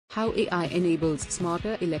How AI enables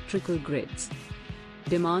smarter electrical grids.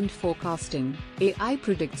 Demand forecasting. AI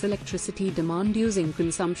predicts electricity demand using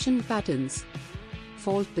consumption patterns.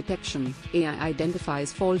 Fault detection. AI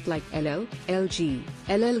identifies fault like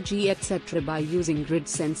LLG, etc. by using grid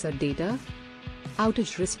sensor data.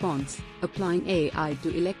 Outage response. Applying AI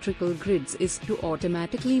to electrical grids is to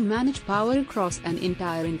automatically manage power across an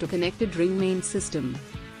entire interconnected ring-main system.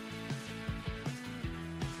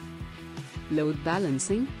 Load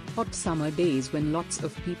balancing. Hot summer days when lots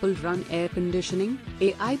of people run air conditioning,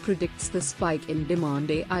 AI predicts the spike in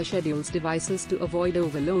demand. AI schedules devices to avoid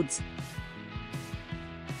overloads.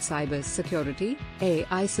 Cybersecurity.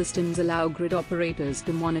 AI systems allow grid operators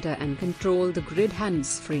to monitor and control the grid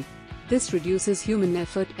hands-free. This reduces human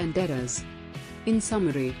effort and errors. In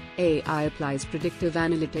summary, AI applies predictive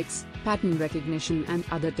analytics, pattern recognition and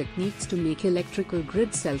other techniques to make electrical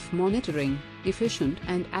grid self-monitoring, efficient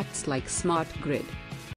and acts like smart grid.